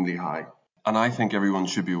extremely high. And I think everyone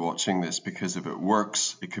should be watching this because if it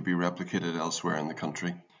works, it could be replicated elsewhere in the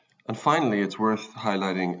country. And finally, it's worth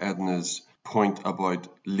highlighting Edna's point about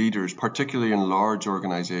leaders, particularly in large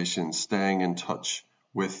organizations, staying in touch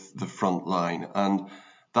with the front line. And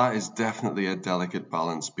that is definitely a delicate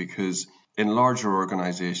balance because in larger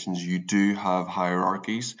organizations, you do have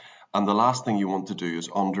hierarchies. And the last thing you want to do is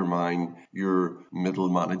undermine your middle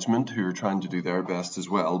management who are trying to do their best as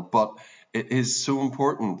well. But it is so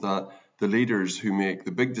important that the leaders who make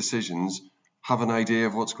the big decisions have an idea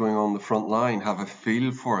of what's going on the front line, have a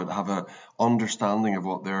feel for it, have an understanding of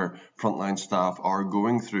what their frontline staff are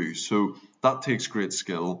going through. So that takes great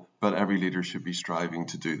skill, but every leader should be striving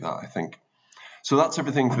to do that, I think. So that's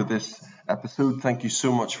everything for this episode. Thank you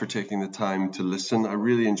so much for taking the time to listen. I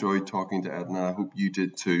really enjoyed talking to Edna. I hope you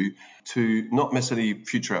did too. To not miss any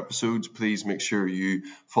future episodes, please make sure you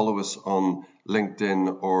follow us on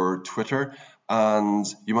LinkedIn or Twitter. And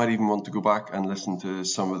you might even want to go back and listen to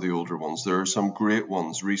some of the older ones. There are some great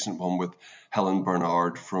ones. Recent one with Helen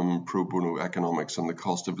Bernard from Pro Bono Economics on the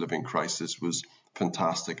cost of living crisis was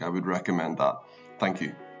fantastic. I would recommend that. Thank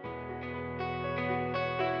you.